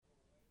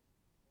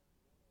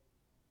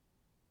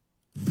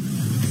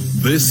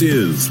This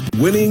is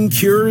Winning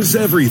Cures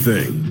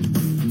Everything.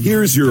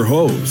 Here's your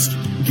host,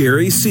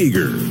 Gary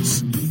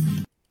Seegers.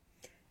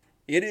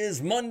 It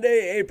is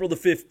Monday, April the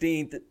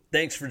 15th.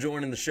 Thanks for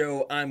joining the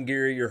show. I'm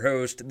Gary, your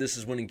host. This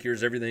is Winning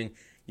Cures Everything.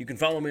 You can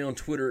follow me on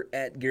Twitter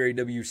at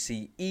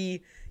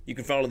GaryWCE. You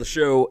can follow the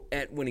show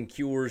at Winning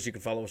Cures. You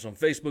can follow us on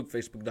Facebook,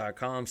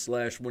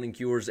 facebook.com/Winning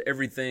Cures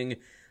Everything.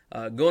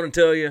 Going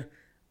to tell you,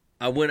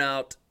 I went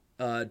out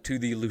to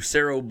the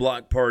Lucero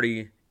block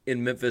party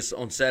in Memphis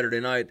on Saturday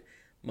night.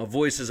 My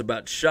voice is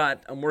about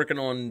shot. I'm working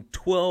on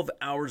 12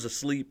 hours of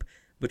sleep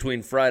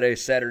between Friday,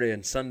 Saturday,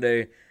 and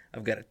Sunday.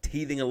 I've got a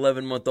teething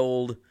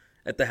 11-month-old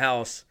at the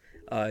house.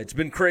 It's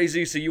been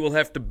crazy, so you will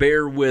have to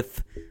bear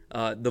with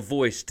the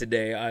voice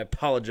today. I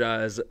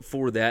apologize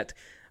for that.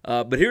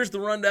 But here's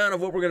the rundown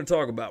of what we're going to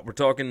talk about. We're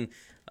talking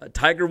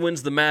Tiger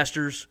wins the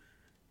Masters,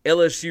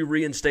 LSU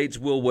reinstates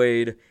Will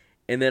Wade,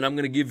 and then I'm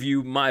going to give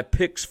you my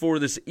picks for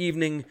this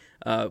evening.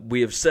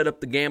 We have set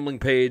up the gambling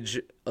page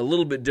a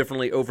little bit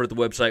differently over at the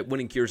website,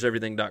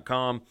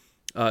 winningcureseverything.com.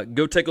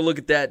 Go take a look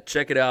at that.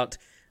 Check it out.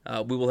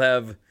 We will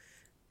have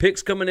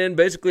picks coming in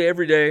basically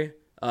every day.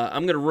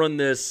 I'm going to run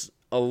this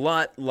a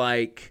lot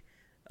like,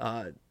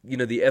 the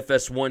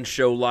FS1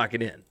 show Lock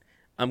It In.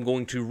 I'm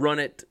going to run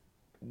it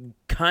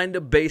kind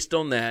of based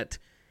on that,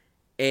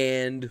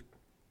 and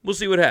we'll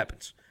see what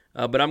happens.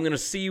 But I'm going to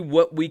see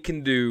what we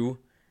can do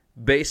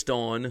based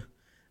on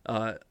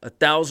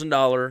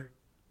 $1,000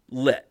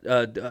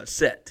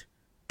 set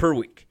per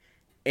week,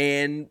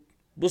 and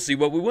we'll see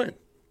what we win.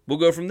 We'll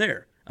go from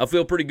there. I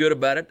feel pretty good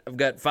about it. I've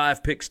got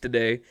 5 picks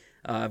today.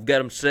 I've got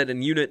them set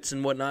in units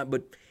and whatnot,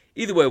 but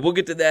either way, we'll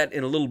get to that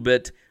in a little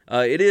bit.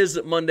 It is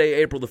Monday,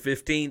 April the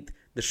 15th.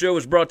 The show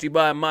is brought to you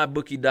by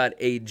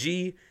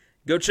mybookie.ag.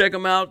 Go check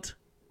them out.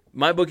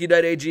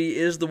 Mybookie.ag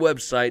is the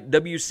website.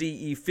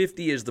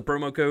 WCE50 is the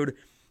promo code.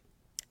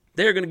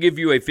 They're going to give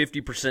you a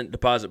 50%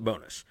 deposit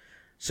bonus.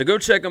 So go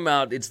check them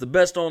out. It's the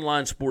best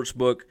online sports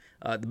book,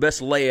 the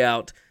best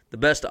layout, the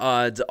best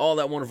odds, all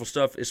that wonderful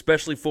stuff,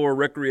 especially for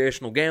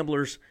recreational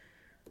gamblers.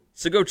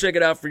 So go check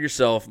it out for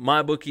yourself,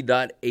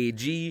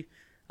 mybookie.ag,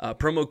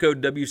 promo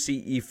code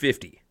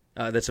WCE50.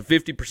 That's a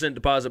 50%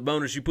 deposit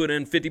bonus. You put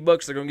in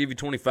 $50, they're going to give you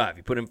 $25.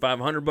 You put in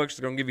 $500,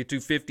 they're going to give you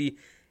 $250,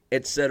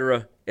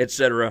 etc.,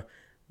 etc.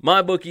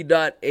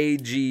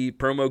 mybookie.ag,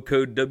 promo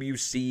code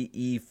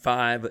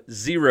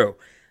WCE50.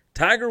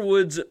 Tiger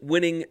Woods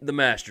winning the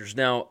Masters.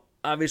 Now,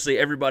 obviously,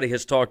 everybody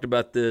has talked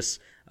about this.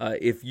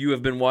 If you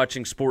have been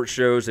watching sports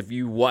shows, if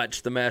you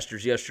watched the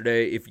Masters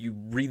yesterday, if you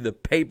read the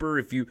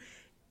paper,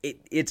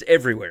 it's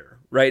everywhere,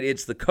 right?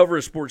 It's the cover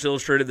of Sports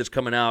Illustrated that's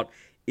coming out.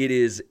 It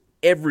is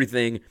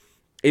everything.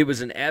 It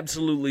was an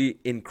absolutely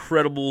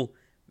incredible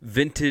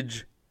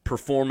vintage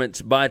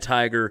performance by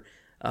Tiger.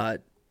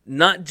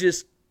 Not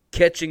just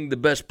catching the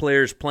best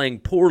players playing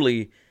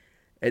poorly.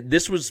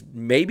 This was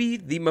maybe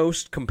the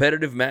most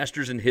competitive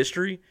Masters in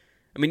history.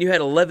 I mean, you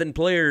had 11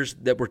 players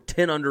that were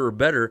 10 under or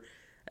better.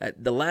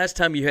 The last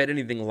time you had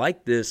anything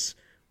like this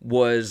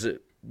was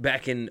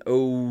back in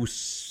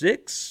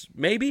 2006,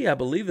 maybe? I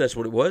believe that's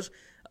what it was.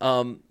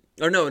 No,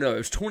 it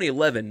was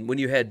 2011 when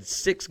you had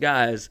 6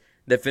 guys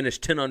that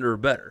finished 10 under or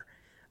better.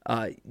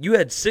 You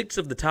had 6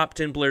 of the top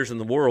 10 players in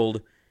the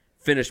world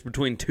finish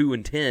between 2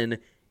 and 10,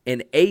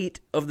 and 8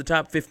 of the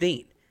top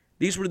 15.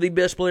 These were the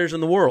best players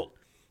in the world.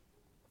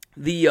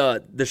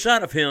 The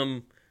shot of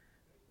him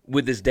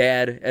with his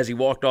dad as he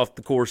walked off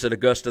the course at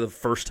Augusta the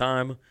first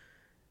time,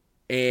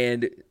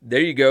 and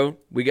there you go.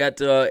 We got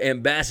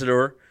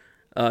Ambassador.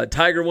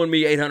 Tiger won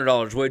me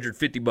 $800, wagered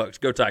 $50.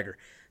 Go Tiger.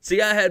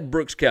 See, I had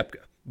Brooks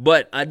Koepka,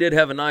 but I did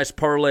have a nice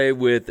parlay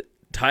with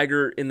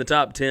Tiger in the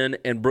top 10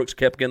 and Brooks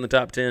Koepka in the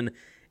top 10,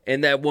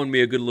 and that won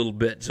me a good little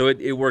bit, so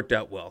it worked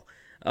out well.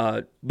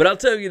 But I'll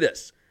tell you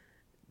this.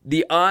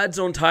 The odds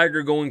on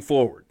Tiger going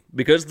forward,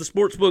 because the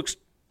sports books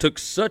took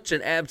such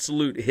an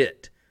absolute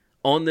hit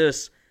on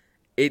this,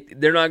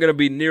 they're not going to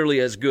be nearly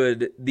as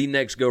good the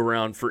next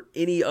go-round for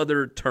any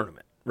other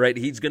tournament, right?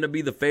 He's going to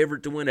be the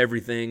favorite to win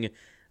everything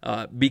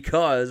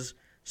because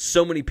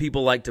so many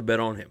people like to bet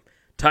on him.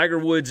 Tiger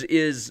Woods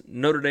is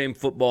Notre Dame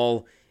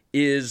football,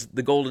 is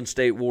the Golden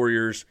State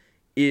Warriors,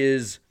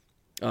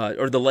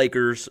 or the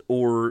Lakers,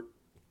 or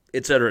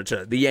et cetera,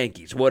 the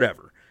Yankees,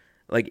 whatever.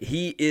 Like,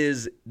 he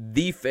is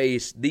the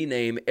face, the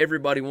name.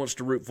 Everybody wants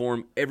to root for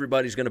him.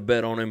 Everybody's going to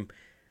bet on him.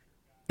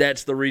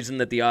 That's the reason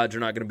that the odds are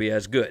not going to be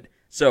as good.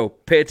 So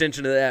pay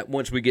attention to that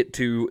once we get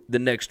to the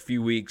next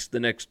few weeks, the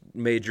next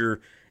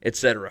major,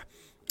 etc.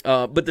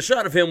 But the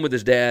shot of him with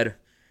his dad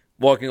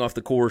walking off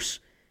the course,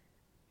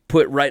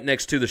 put right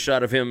next to the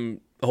shot of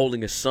him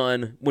holding his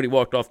son when he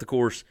walked off the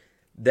course,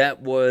 there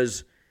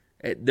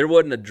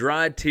wasn't a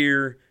dry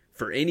tear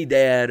for any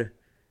dad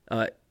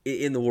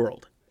in the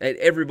world.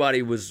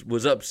 Everybody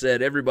was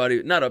upset.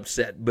 Everybody, not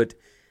upset, but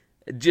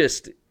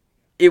just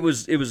it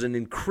was an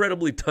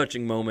incredibly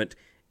touching moment.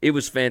 It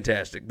was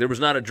fantastic. There was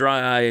not a dry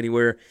eye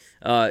anywhere.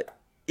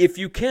 If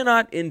you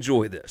cannot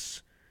enjoy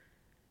this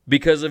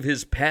because of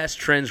his past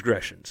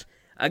transgressions,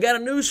 I got a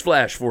news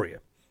flash for you.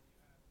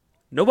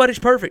 Nobody's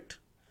perfect.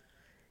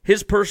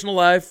 His personal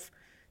life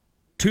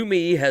to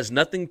me, has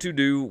nothing to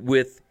do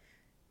with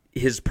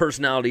his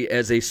personality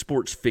as a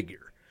sports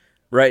figure,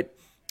 right?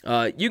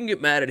 You can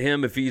get mad at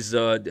him if he's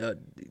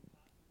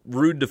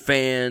rude to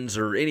fans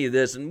or any of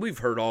this, and we've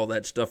heard all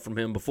that stuff from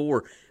him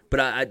before,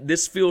 but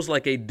this feels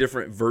like a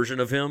different version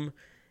of him,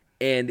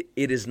 and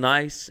it is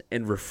nice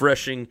and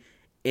refreshing,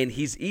 and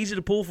he's easy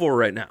to pull for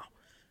right now.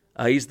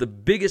 He's the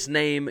biggest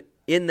name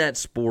in that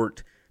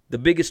sport, the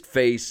biggest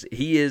face.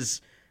 He's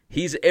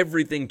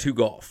everything to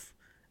golf.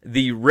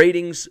 The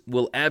ratings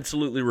will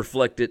absolutely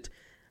reflect it.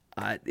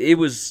 It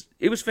was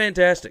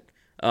fantastic.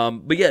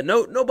 But yeah,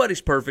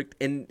 nobody's perfect,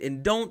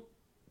 and don't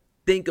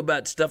think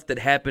about stuff that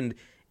happened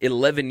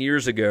 11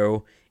 years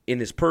ago in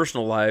his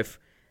personal life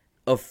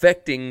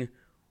affecting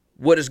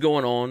what is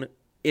going on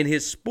in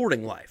his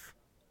sporting life.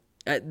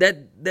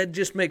 That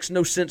just makes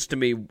no sense to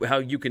me, how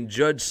you can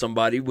judge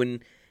somebody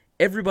when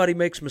everybody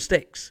makes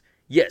mistakes.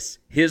 Yes,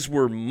 his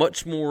were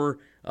much more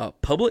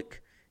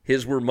public.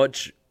 His were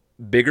much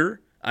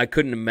bigger. I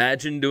couldn't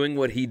imagine doing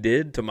what he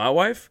did to my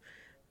wife,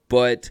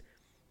 but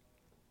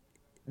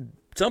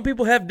some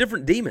people have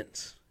different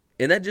demons,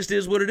 and that just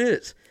is what it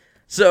is.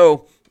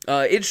 So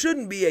it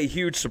shouldn't be a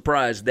huge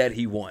surprise that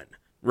he won,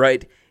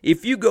 right?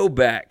 If you go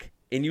back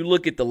and you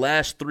look at the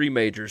last three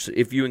majors,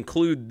 if you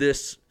include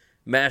this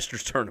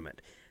Masters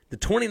tournament, the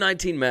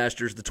 2019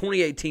 Masters, the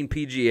 2018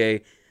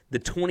 PGA, the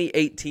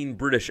 2018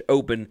 British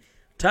Open,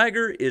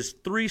 Tiger is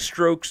 3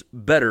 strokes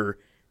better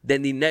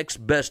than the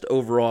next best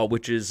overall,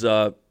 which is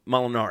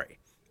Molinari.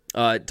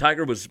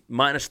 Tiger was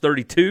minus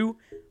 32,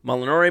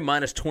 Molinari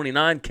minus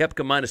 29,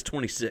 Koepka minus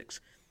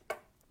 26.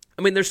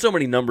 I mean, there's so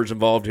many numbers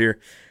involved here.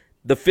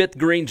 The 5th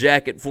green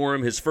jacket for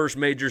him, his first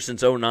major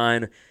since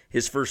 2009,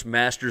 his first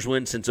Masters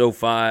win since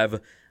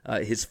 2005,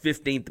 his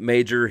 15th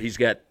major. He's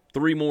got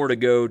 3 more to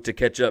go to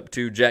catch up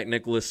to Jack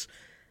Nicklaus.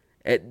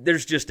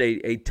 There's just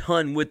a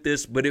ton with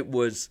this, but it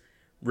was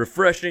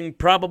refreshing,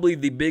 probably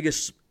the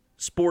biggest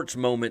sports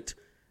moment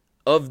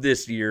of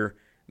this year,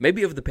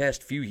 maybe of the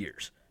past few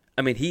years.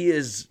 I mean,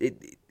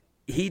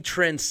 he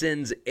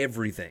transcends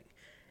everything,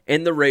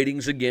 and the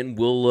ratings again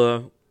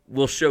will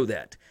show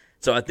that.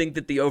 So I think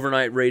that the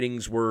overnight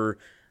ratings were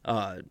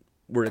at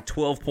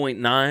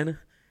 12.9,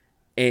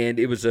 and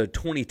it was a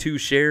 22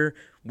 share,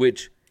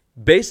 which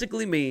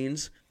basically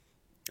means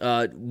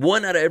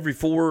 1 out of every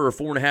 4 or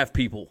 4.5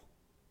 people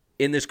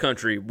in this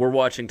country were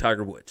watching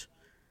Tiger Woods.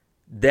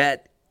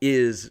 That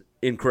is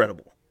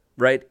incredible,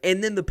 right?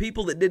 And then the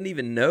people that didn't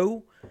even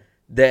know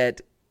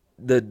that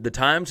the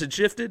times had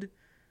shifted,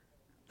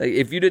 like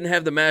if you didn't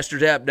have the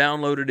Masters app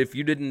downloaded, if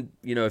you didn't,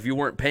 if you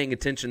weren't paying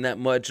attention that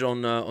much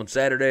on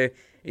Saturday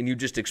and you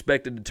just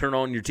expected to turn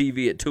on your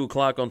TV at 2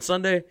 o'clock on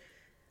Sunday,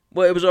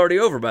 well, it was already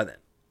over by then,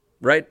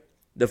 right?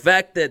 The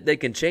fact that they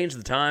can change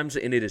the times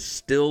and it is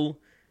still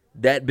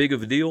that big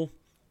of a deal,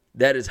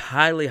 that is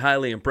highly,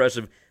 highly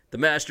impressive. The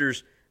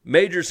Masters,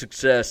 major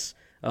success.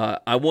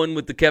 I won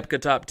with the Koepka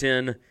top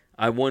 10.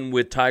 I won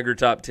with Tiger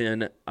top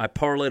 10. I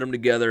parlayed them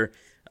together.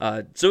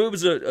 So it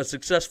was a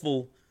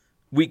successful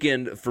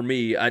weekend for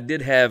me. I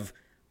did have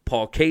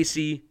Paul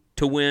Casey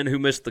to win, who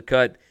missed the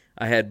cut.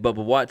 I had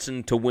Bubba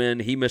Watson to win.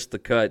 He missed the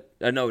cut.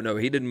 No,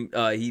 he didn't.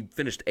 He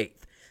finished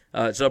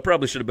 8th. So I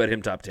probably should have bet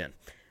him top 10.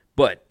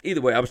 But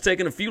either way, I was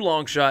taking a few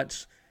long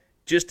shots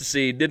just to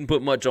see. Didn't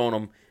put much on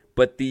them.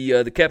 But the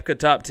Koepka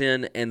top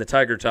 10 and the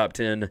Tiger top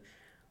 10,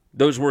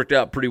 those worked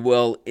out pretty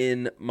well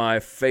in my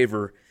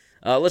favor.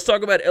 Let's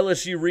talk about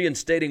LSU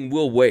reinstating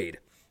Will Wade.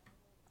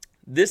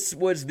 This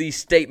was the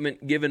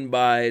statement given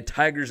by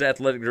Tigers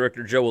athletic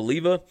director Joe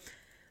Oliva.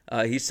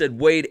 He said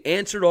Wade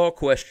answered all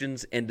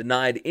questions and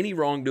denied any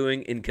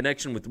wrongdoing in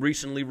connection with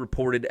recently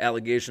reported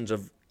allegations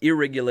of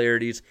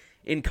irregularities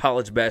in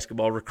college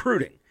basketball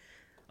recruiting.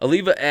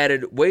 Oliva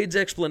added Wade's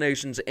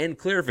explanations and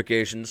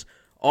clarifications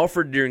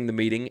offered during the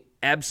meeting,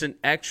 absent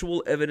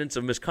actual evidence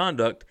of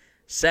misconduct,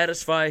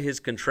 satisfy his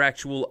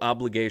contractual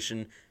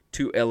obligation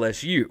to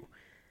LSU.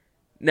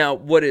 Now,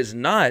 what is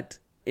not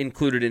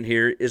included in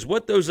here is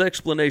what those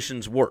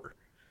explanations were.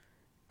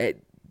 I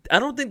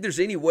don't think there's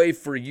any way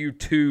for you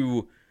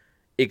to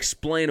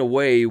explain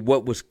away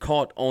what was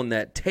caught on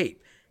that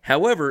tape.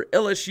 However,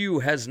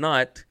 LSU has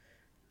not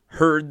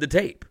heard the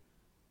tape.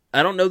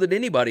 I don't know that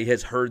anybody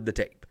has heard the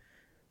tape,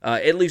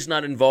 at least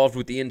not involved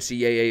with the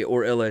NCAA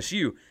or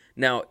LSU.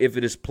 Now, if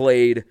it is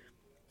played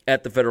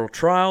at the federal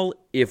trial,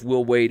 if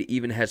Will Wade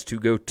even has to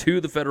go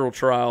to the federal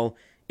trial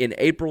in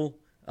April,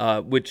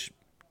 which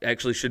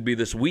actually should be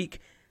this week,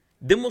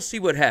 then we'll see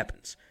what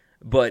happens.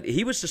 But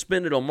he was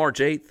suspended on March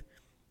 8th.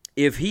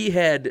 If he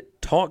had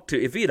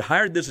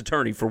hired this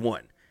attorney for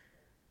one,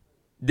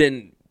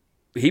 then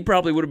he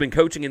probably would have been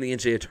coaching in the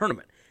NCAA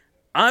tournament.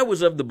 I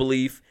was of the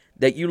belief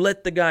that you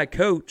let the guy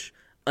coach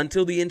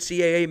until the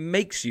NCAA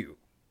makes you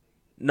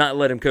not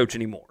let him coach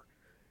anymore.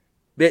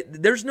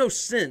 There's no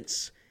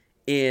sense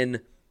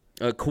in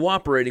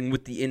cooperating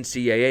with the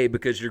NCAA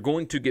because you're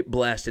going to get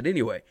blasted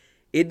anyway.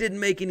 It didn't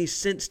make any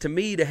sense to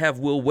me to have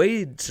Will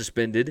Wade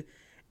suspended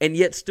and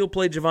yet still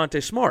play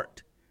Javonte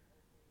Smart.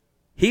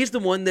 He's the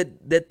one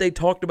that they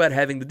talked about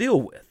having to deal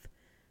with.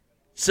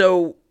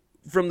 So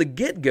from the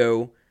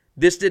get-go,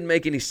 This didn't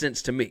make any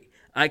sense to me.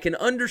 I can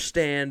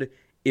understand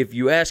if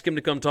you ask him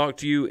to come talk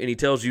to you and he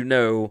tells you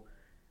no,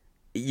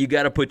 you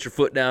got to put your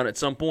foot down at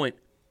some point.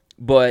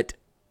 But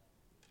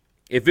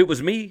if it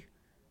was me,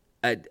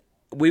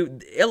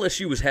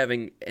 LSU was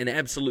having an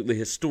absolutely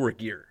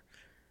historic year.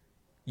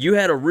 You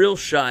had a real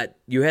shot.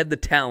 You had the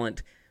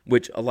talent,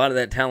 which a lot of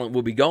that talent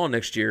will be gone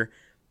next year,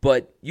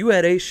 but you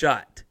had a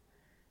shot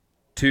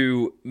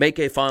to make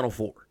a Final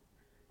Four.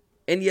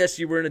 And yes,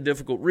 you were in a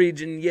difficult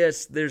region.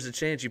 Yes, there's a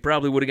chance you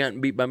probably would have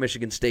gotten beat by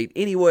Michigan State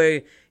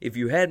anyway. If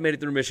you had made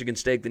it through Michigan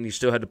State, then you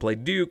still had to play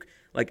Duke.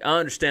 I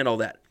understand all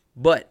that.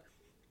 But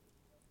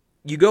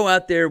you go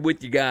out there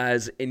with your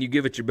guys and you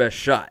give it your best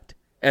shot,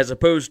 as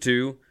opposed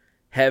to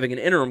having an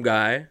interim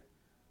guy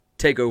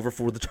take over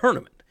for the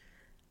tournament.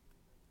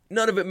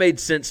 None of it made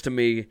sense to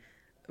me,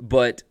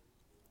 but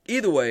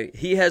either way,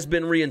 he has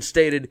been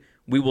reinstated.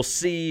 We will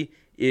see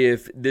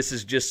if this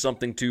is just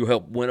something to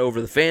help win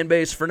over the fan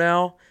base for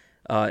now.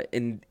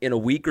 In a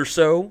week or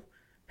so,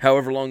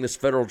 however long this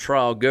federal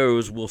trial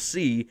goes, we'll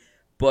see.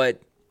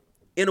 But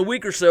in a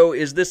week or so,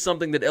 is this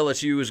something that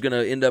LSU is going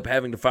to end up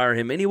having to fire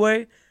him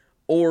anyway,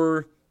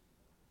 or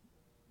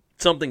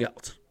something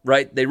else,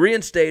 right? They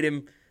reinstate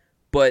him,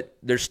 but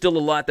there's still a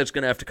lot that's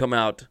going to have to come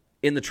out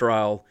in the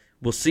trial.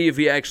 We'll see if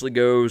he actually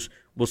goes.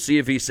 We'll see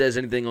if he says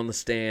anything on the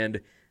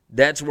stand.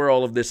 That's where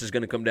all of this is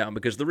going to come down,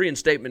 because the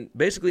reinstatement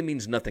basically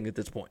means nothing at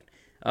this point.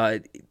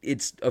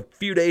 It's a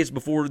few days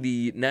before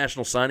the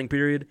national signing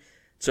period.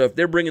 So if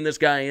they're bringing this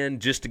guy in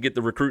just to get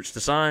the recruits to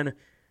sign,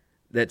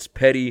 that's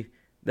petty,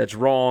 that's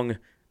wrong,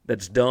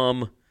 that's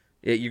dumb.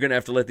 You're going to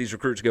have to let these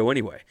recruits go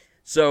anyway.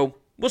 So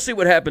we'll see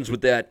what happens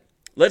with that.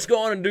 Let's go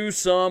on and do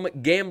some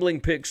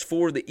gambling picks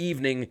for the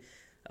evening.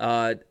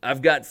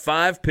 I've got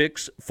 5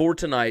 picks for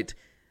tonight.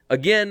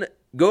 Again,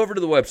 go over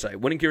to the website,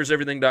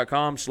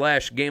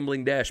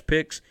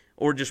 winningcureseverything.com/gambling-picks,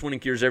 or just Winning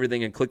Cures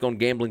Everything and click on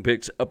Gambling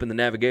Picks up in the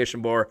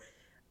navigation bar.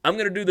 I'm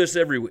going to do this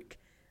every week.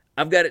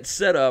 I've got it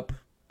set up,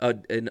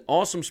 an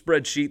awesome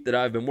spreadsheet that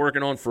I've been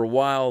working on for a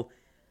while.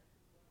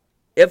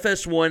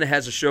 FS1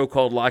 has a show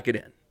called Lock It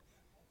In.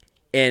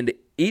 And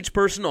each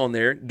person on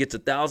there gets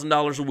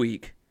 $1,000 a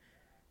week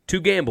to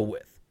gamble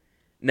with.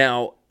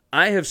 Now,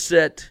 I have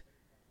set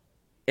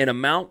an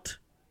amount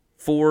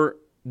for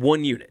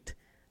 1 unit.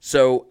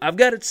 So I've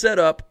got it set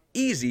up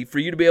easy for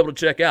you to be able to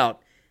check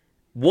out.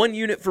 1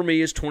 unit for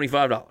me is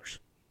 $25.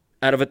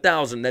 Out of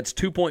 1,000, that's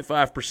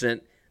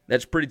 2.5%.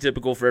 That's pretty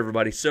typical for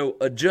everybody. So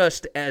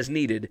adjust as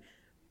needed.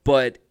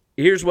 But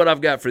here's what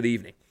I've got for the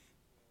evening.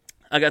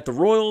 I got the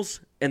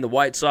Royals and the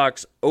White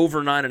Sox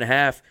over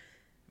 9.5.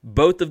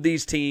 Both of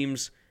these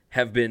teams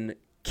have been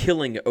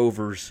killing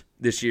overs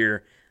this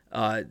year.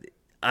 I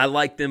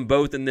like them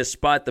both in this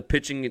spot. The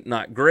pitching,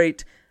 not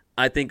great.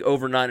 I think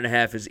over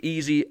 9.5 is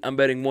easy. I'm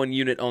betting 1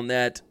 unit on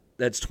that.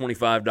 That's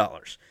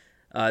 $25.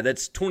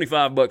 That's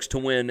 $25 to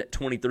win,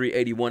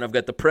 $23.81. I've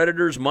got the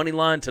Predators money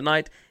line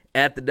tonight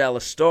at the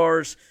Dallas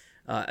Stars.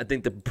 I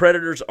think the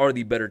Predators are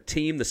the better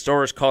team. The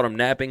Stars caught them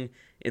napping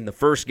in the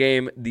first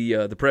game.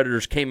 The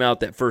Predators came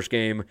out that first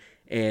game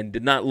and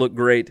did not look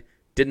great.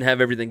 Didn't have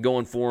everything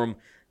going for them.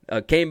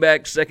 Came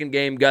back, second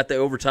game, got the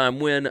overtime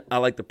win. I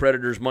like the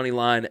Predators money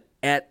line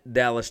at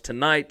Dallas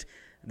tonight.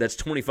 That's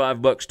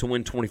 $25 to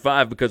win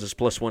 25 because it's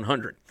plus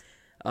 100.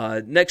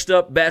 Next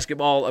up,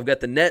 basketball. I've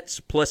got the Nets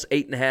plus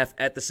 8.5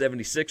 at the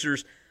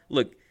 76ers.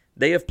 Look,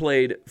 they have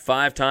played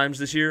 5 times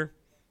this year,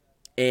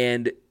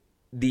 and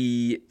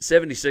the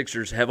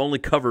 76ers have only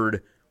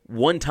covered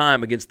 1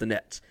 time against the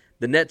Nets.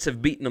 The Nets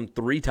have beaten them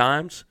 3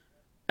 times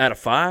out of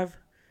 5.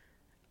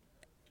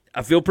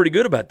 I feel pretty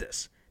good about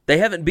this. They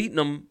haven't beaten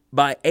them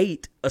by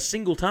 8 a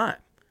single time.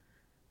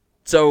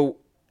 So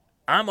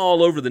I'm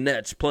all over the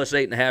Nets plus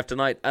 8.5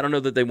 tonight. I don't know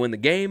that they win the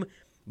game,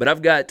 but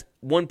I've got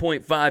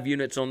 1.5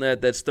 units on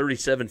that. That's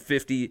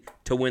 $37.50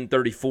 to win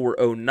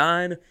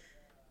 $34.09.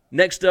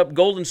 Next up,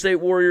 Golden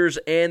State Warriors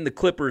and the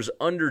Clippers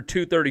under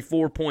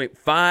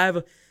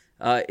 234.5.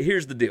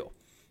 Here's the deal.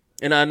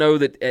 And I know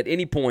that at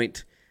any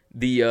point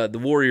the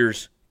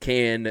Warriors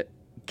can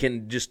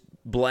just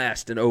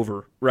blast an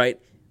over, right?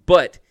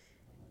 But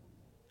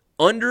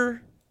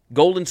under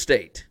Golden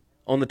State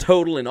on the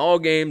total in all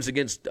games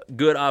against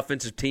good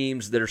offensive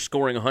teams that are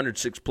scoring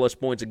 106-plus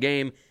points a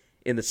game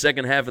in the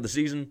second half of the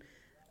season,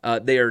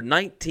 they are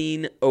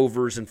 19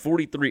 overs and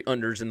 43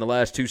 unders in the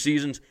last 2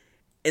 seasons.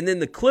 And then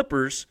the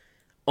Clippers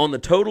on the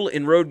total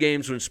in road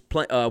games when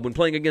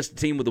playing against a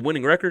team with a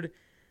winning record,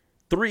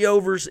 3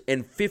 overs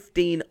and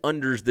 15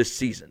 unders this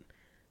season.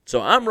 So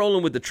I'm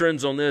rolling with the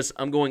trends on this.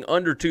 I'm going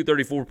under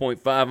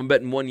 234.5. I'm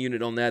betting 1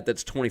 unit on that.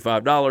 That's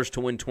 $25 to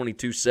win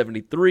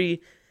 $22.73.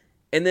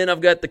 And then I've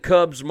got the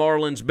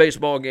Cubs-Marlins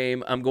baseball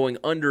game. I'm going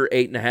under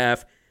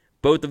 8.5.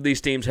 Both of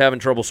these teams having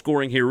trouble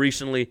scoring here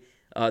recently.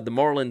 The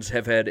Marlins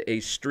have had a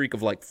streak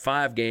of like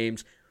 5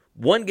 games.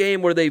 1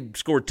 game where they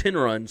scored 10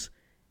 runs,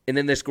 and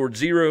then they scored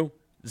 0,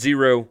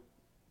 0,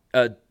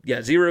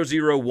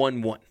 0,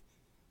 1, 1.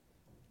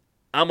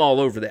 I'm all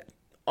over that.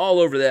 All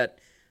over that.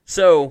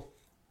 So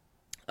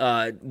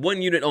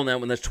 1 unit on that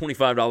one, that's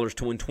 $25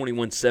 to win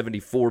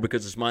 $21.74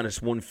 because it's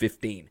minus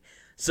 115.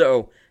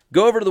 So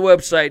go over to the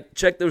website,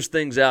 check those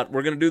things out.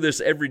 We're going to do this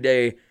every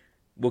day.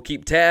 We'll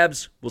keep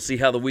tabs. We'll see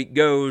how the week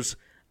goes.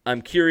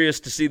 I'm curious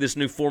to see this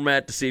new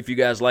format, to see if you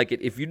guys like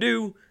it. If you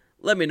do,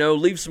 let me know.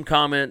 Leave some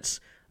comments.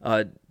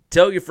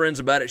 Tell your friends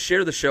about it.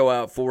 Share the show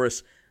out for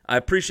us. I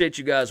appreciate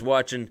you guys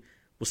watching.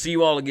 We'll see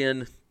you all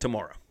again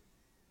tomorrow.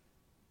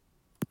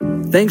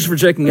 Thanks for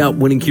checking out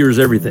Winning Cures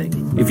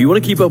Everything. If you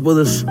want to keep up with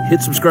us,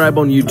 hit subscribe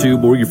on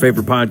YouTube or your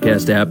favorite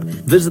podcast app.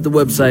 Visit the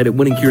website at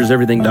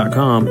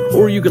winningcureseverything.com,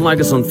 or you can like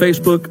us on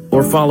Facebook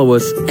or follow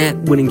us at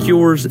Winning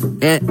Cures,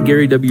 at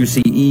Gary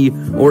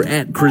WCE, or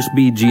at Chris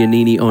B.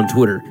 Giannini on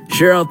Twitter.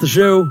 Share out the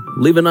show,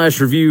 leave a nice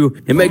review,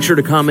 and make sure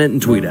to comment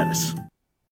and tweet at us.